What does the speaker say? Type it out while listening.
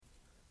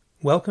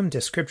Welcome to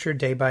Scripture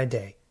Day by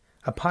Day,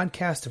 a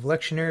podcast of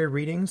lectionary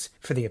readings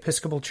for the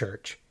Episcopal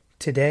Church.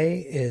 Today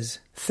is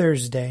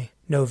Thursday,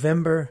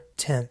 November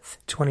 10th,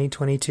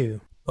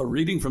 2022. A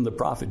reading from the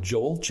prophet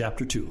Joel,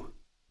 chapter 2.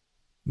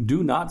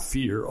 Do not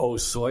fear, O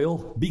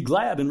soil. Be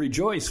glad and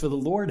rejoice, for the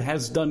Lord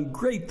has done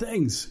great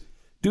things.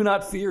 Do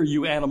not fear,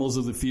 you animals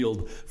of the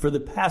field, for the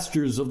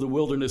pastures of the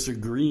wilderness are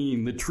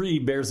green. The tree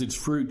bears its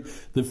fruit.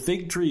 The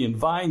fig tree and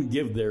vine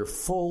give their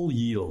full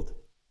yield.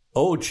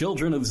 O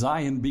children of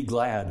Zion, be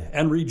glad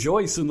and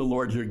rejoice in the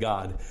Lord your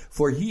God,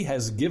 for he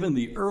has given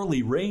the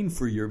early rain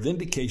for your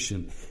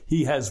vindication.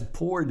 He has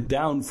poured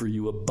down for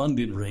you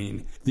abundant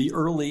rain, the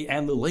early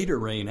and the later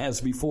rain as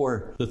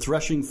before. The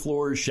threshing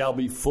floors shall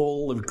be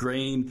full of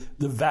grain,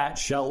 the vat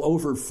shall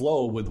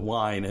overflow with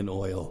wine and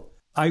oil.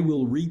 I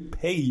will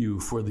repay you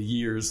for the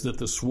years that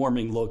the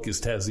swarming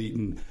locust has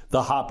eaten,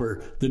 the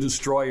hopper, the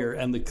destroyer,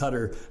 and the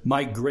cutter,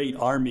 my great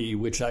army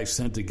which I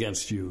sent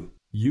against you.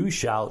 You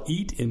shall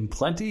eat in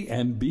plenty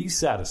and be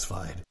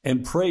satisfied,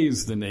 and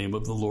praise the name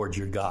of the Lord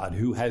your God,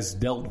 who has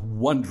dealt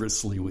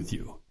wondrously with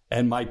you.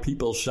 And my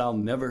people shall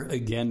never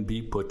again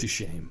be put to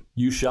shame.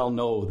 You shall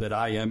know that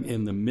I am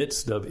in the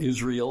midst of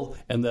Israel,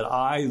 and that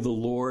I, the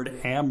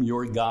Lord, am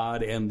your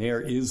God, and there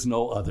is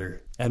no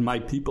other. And my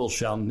people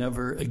shall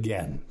never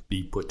again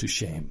be put to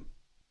shame.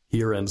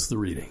 Here ends the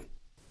reading.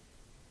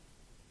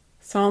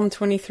 Psalm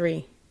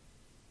 23.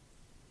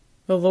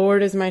 The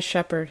Lord is my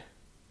shepherd.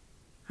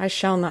 I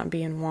shall not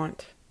be in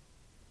want.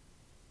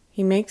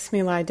 He makes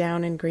me lie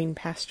down in green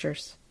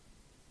pastures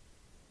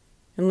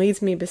and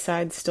leads me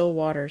beside still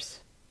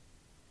waters.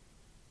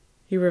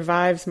 He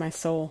revives my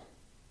soul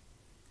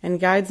and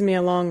guides me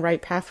along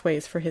right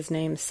pathways for his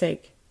name's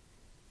sake.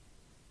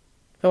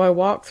 Though I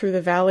walk through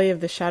the valley of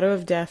the shadow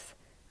of death,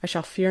 I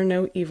shall fear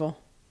no evil.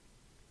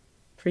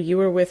 For you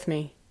are with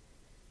me.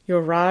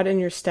 Your rod and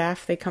your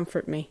staff, they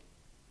comfort me.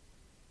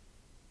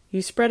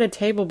 You spread a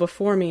table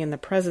before me in the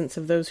presence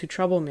of those who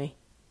trouble me.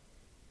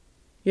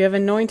 You have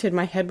anointed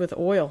my head with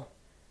oil,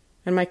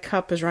 and my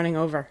cup is running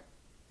over.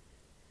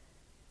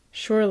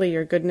 Surely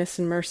your goodness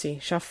and mercy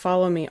shall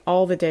follow me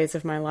all the days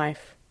of my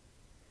life,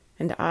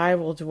 and I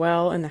will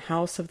dwell in the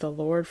house of the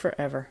Lord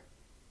forever.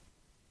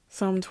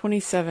 Psalm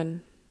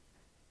 27.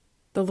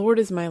 The Lord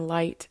is my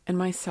light and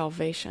my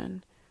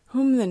salvation.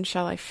 Whom then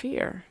shall I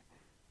fear?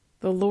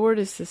 The Lord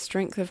is the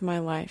strength of my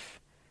life.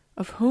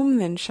 Of whom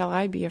then shall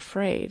I be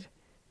afraid?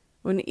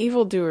 When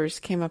evildoers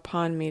came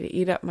upon me to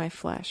eat up my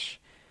flesh,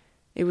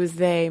 it was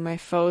they, my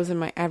foes and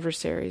my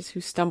adversaries,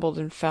 who stumbled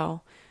and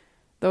fell.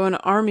 Though an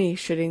army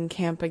should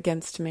encamp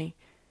against me,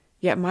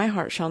 yet my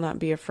heart shall not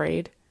be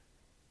afraid.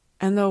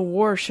 And though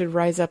war should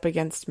rise up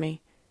against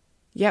me,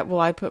 yet will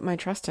I put my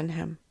trust in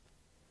him.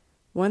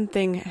 One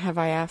thing have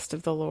I asked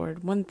of the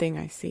Lord, one thing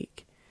I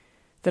seek,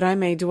 that I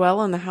may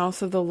dwell in the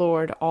house of the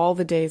Lord all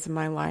the days of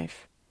my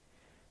life,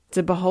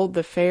 to behold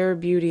the fair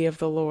beauty of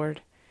the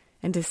Lord,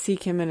 and to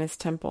seek him in his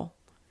temple.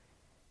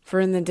 For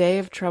in the day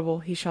of trouble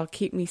he shall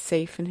keep me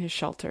safe in his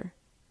shelter.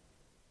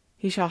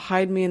 He shall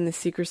hide me in the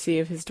secrecy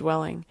of his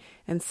dwelling,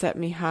 and set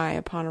me high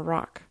upon a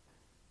rock.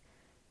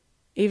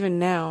 Even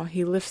now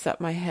he lifts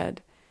up my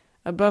head,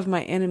 above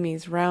my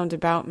enemies round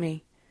about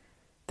me.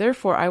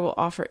 Therefore I will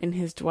offer in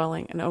his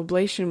dwelling an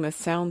oblation with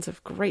sounds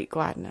of great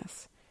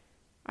gladness.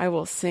 I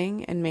will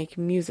sing and make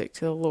music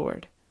to the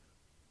Lord.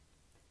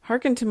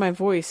 Hearken to my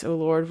voice, O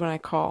Lord, when I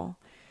call.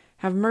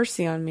 Have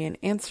mercy on me and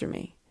answer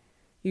me.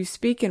 You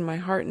speak in my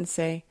heart and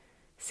say,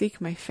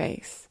 Seek my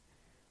face.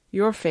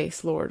 Your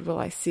face, Lord, will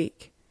I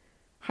seek.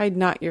 Hide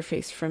not your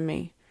face from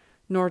me,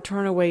 nor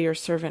turn away your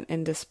servant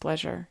in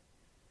displeasure.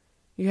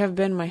 You have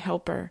been my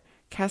helper.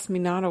 Cast me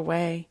not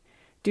away.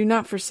 Do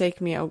not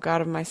forsake me, O God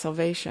of my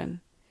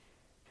salvation.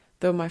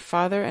 Though my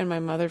father and my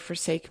mother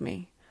forsake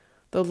me,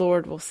 the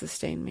Lord will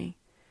sustain me.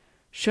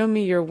 Show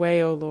me your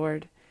way, O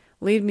Lord.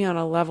 Lead me on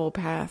a level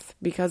path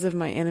because of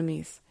my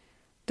enemies.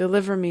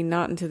 Deliver me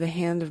not into the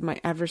hand of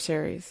my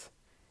adversaries.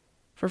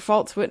 For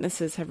false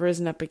witnesses have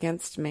risen up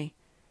against me,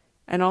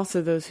 and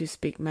also those who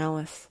speak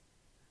malice.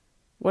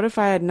 What if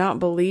I had not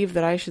believed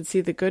that I should see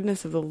the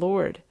goodness of the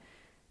Lord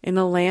in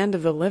the land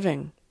of the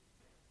living?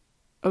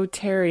 O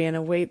tarry and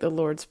await the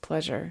Lord's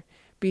pleasure.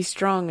 Be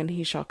strong, and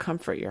he shall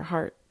comfort your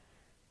heart.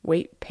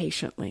 Wait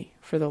patiently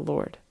for the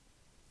Lord.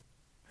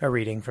 A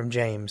reading from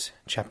James,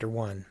 chapter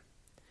 1.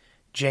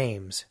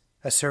 James,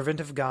 a servant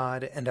of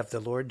God and of the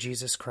Lord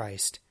Jesus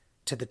Christ,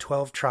 to the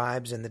 12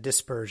 tribes in the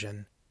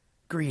dispersion,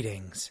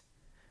 greetings.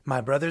 My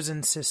brothers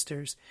and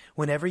sisters,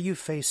 whenever you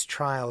face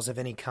trials of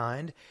any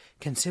kind,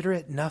 consider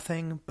it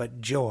nothing but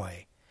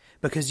joy,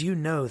 because you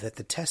know that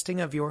the testing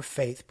of your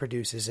faith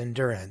produces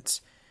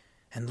endurance.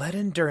 And let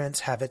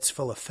endurance have its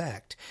full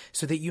effect,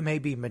 so that you may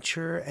be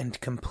mature and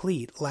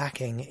complete,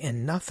 lacking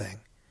in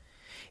nothing.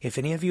 If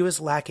any of you is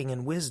lacking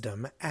in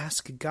wisdom,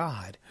 ask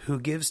God, who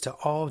gives to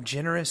all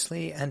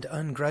generously and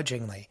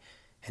ungrudgingly,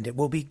 and it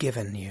will be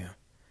given you.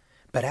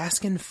 But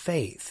ask in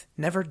faith,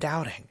 never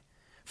doubting.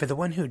 For the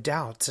one who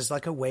doubts is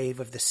like a wave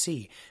of the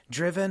sea,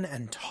 driven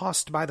and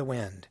tossed by the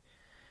wind.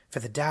 For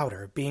the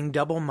doubter, being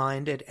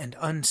double-minded and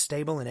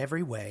unstable in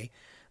every way,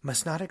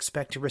 must not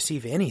expect to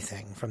receive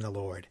anything from the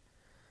Lord.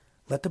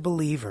 Let the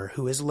believer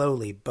who is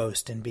lowly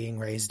boast in being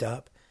raised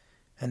up,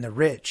 and the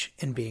rich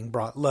in being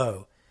brought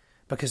low,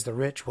 because the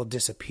rich will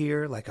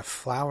disappear like a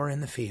flower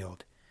in the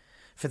field.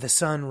 For the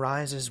sun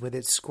rises with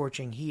its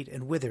scorching heat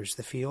and withers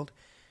the field.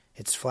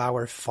 Its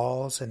flower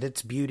falls, and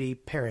its beauty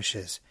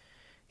perishes.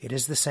 It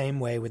is the same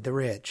way with the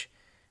rich.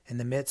 In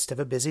the midst of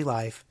a busy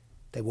life,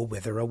 they will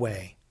wither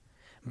away.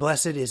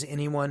 Blessed is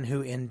anyone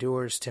who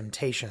endures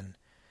temptation.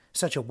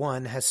 Such a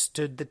one has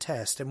stood the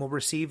test and will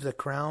receive the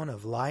crown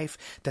of life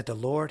that the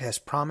Lord has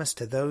promised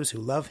to those who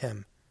love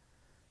him.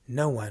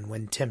 No one,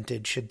 when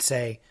tempted, should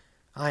say,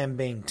 I am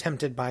being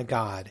tempted by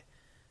God.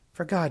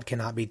 For God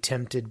cannot be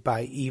tempted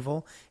by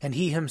evil, and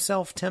he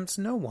himself tempts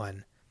no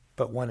one.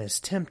 But one is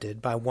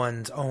tempted by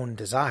one's own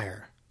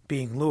desire,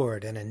 being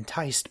lured and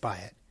enticed by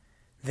it.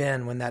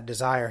 Then, when that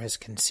desire has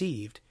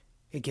conceived,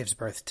 it gives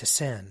birth to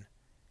sin.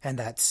 And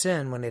that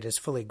sin, when it is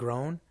fully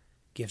grown,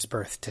 gives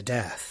birth to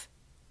death.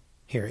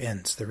 Here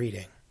ends the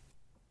reading.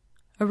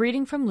 A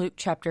reading from Luke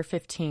chapter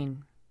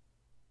 15.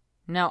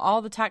 Now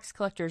all the tax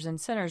collectors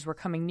and sinners were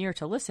coming near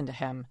to listen to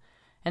him,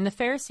 and the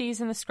Pharisees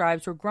and the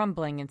scribes were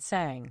grumbling and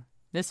saying,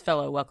 This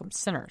fellow welcomes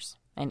sinners,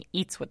 and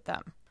eats with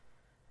them.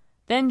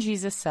 Then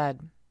Jesus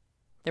said,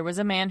 There was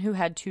a man who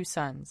had 2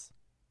 sons.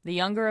 The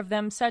younger of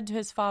them said to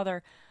his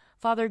father,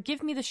 Father,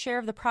 give me the share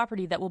of the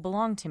property that will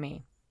belong to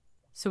me.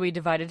 So he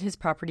divided his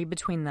property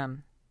between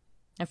them.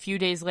 A few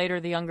days later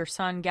the younger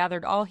son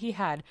gathered all he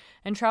had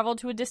and traveled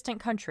to a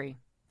distant country,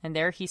 and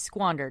there he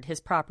squandered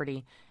his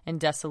property in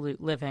dissolute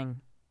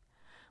living.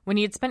 When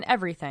he had spent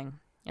everything,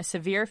 a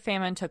severe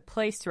famine took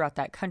place throughout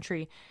that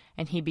country,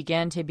 and he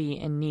began to be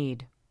in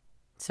need.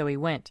 So he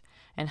went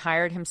and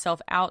hired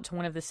himself out to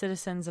one of the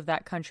citizens of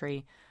that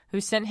country, who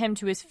sent him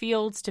to his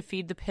fields to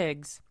feed the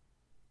pigs.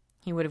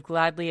 He would have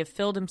gladly have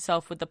filled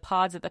himself with the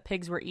pods that the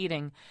pigs were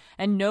eating,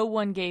 and no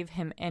one gave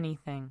him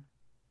anything.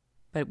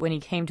 But when he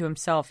came to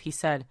himself, he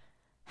said,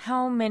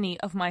 How many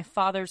of my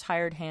father's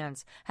hired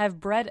hands have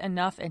bread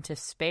enough and to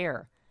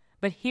spare?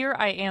 But here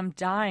I am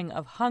dying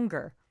of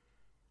hunger.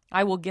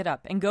 I will get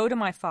up and go to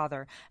my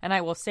father, and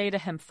I will say to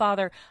him,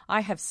 Father,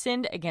 I have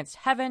sinned against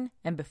heaven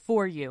and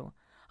before you.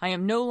 I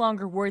am no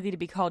longer worthy to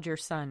be called your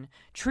son.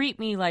 Treat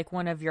me like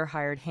one of your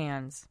hired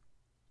hands.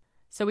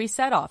 So he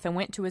set off and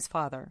went to his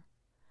father.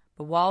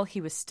 But while he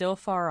was still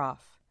far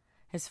off,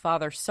 his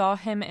father saw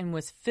him and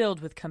was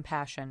filled with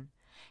compassion.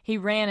 He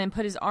ran and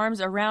put his arms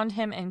around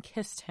him and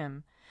kissed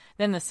him.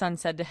 Then the son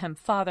said to him,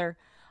 Father,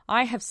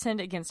 I have sinned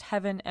against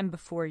heaven and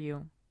before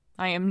you.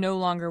 I am no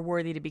longer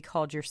worthy to be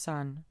called your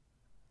son.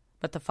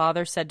 But the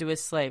father said to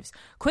his slaves,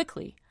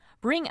 Quickly,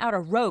 bring out a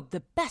robe,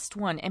 the best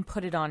one, and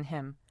put it on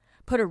him.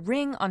 Put a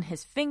ring on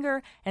his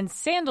finger and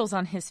sandals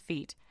on his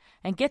feet,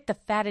 and get the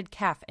fatted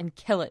calf and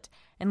kill it,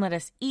 and let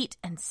us eat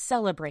and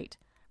celebrate.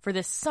 For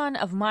this son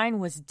of mine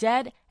was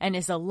dead and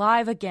is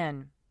alive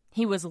again.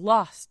 He was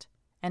lost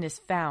and is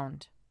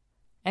found.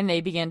 And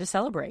they began to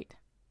celebrate.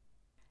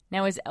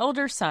 Now his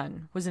elder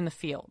son was in the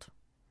field,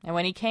 and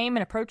when he came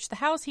and approached the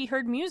house, he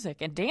heard music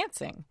and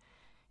dancing.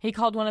 He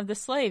called one of the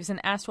slaves and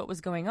asked what was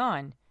going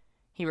on.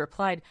 He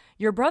replied,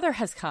 Your brother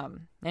has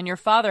come, and your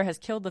father has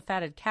killed the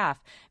fatted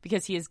calf,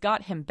 because he has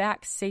got him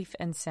back safe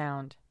and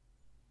sound.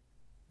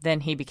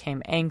 Then he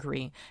became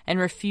angry and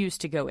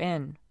refused to go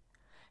in.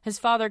 His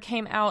father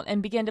came out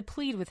and began to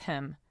plead with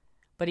him.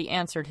 But he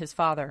answered his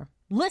father,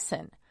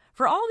 Listen,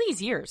 for all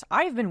these years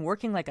I have been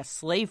working like a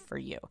slave for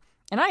you,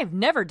 and I have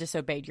never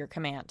disobeyed your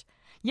command.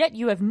 Yet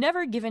you have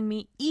never given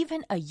me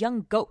even a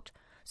young goat,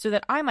 so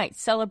that I might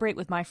celebrate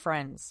with my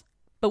friends.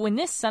 But when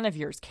this son of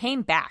yours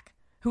came back,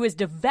 who has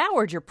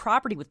devoured your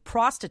property with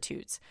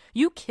prostitutes,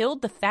 you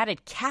killed the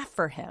fatted calf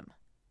for him.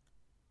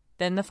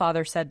 Then the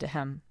father said to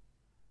him,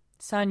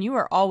 Son, you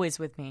are always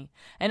with me,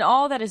 and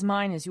all that is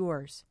mine is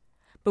yours.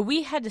 But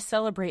we had to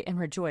celebrate and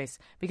rejoice,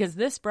 because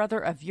this brother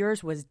of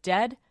yours was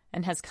dead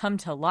and has come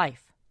to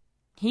life.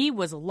 He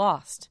was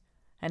lost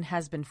and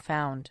has been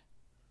found.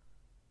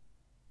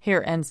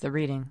 Here ends the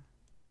reading.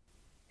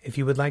 If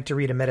you would like to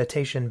read a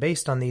meditation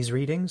based on these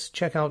readings,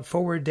 check out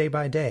Forward Day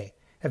by Day,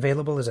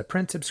 available as a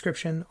print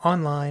subscription,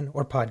 online,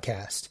 or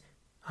podcast.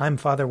 I'm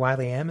Father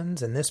Wiley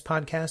Ammons, and this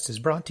podcast is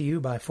brought to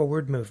you by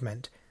Forward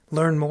Movement.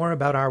 Learn more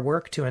about our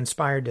work to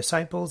inspire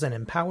disciples and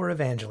empower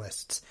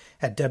evangelists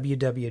at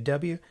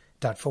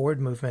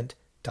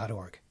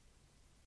www.forwardmovement.org.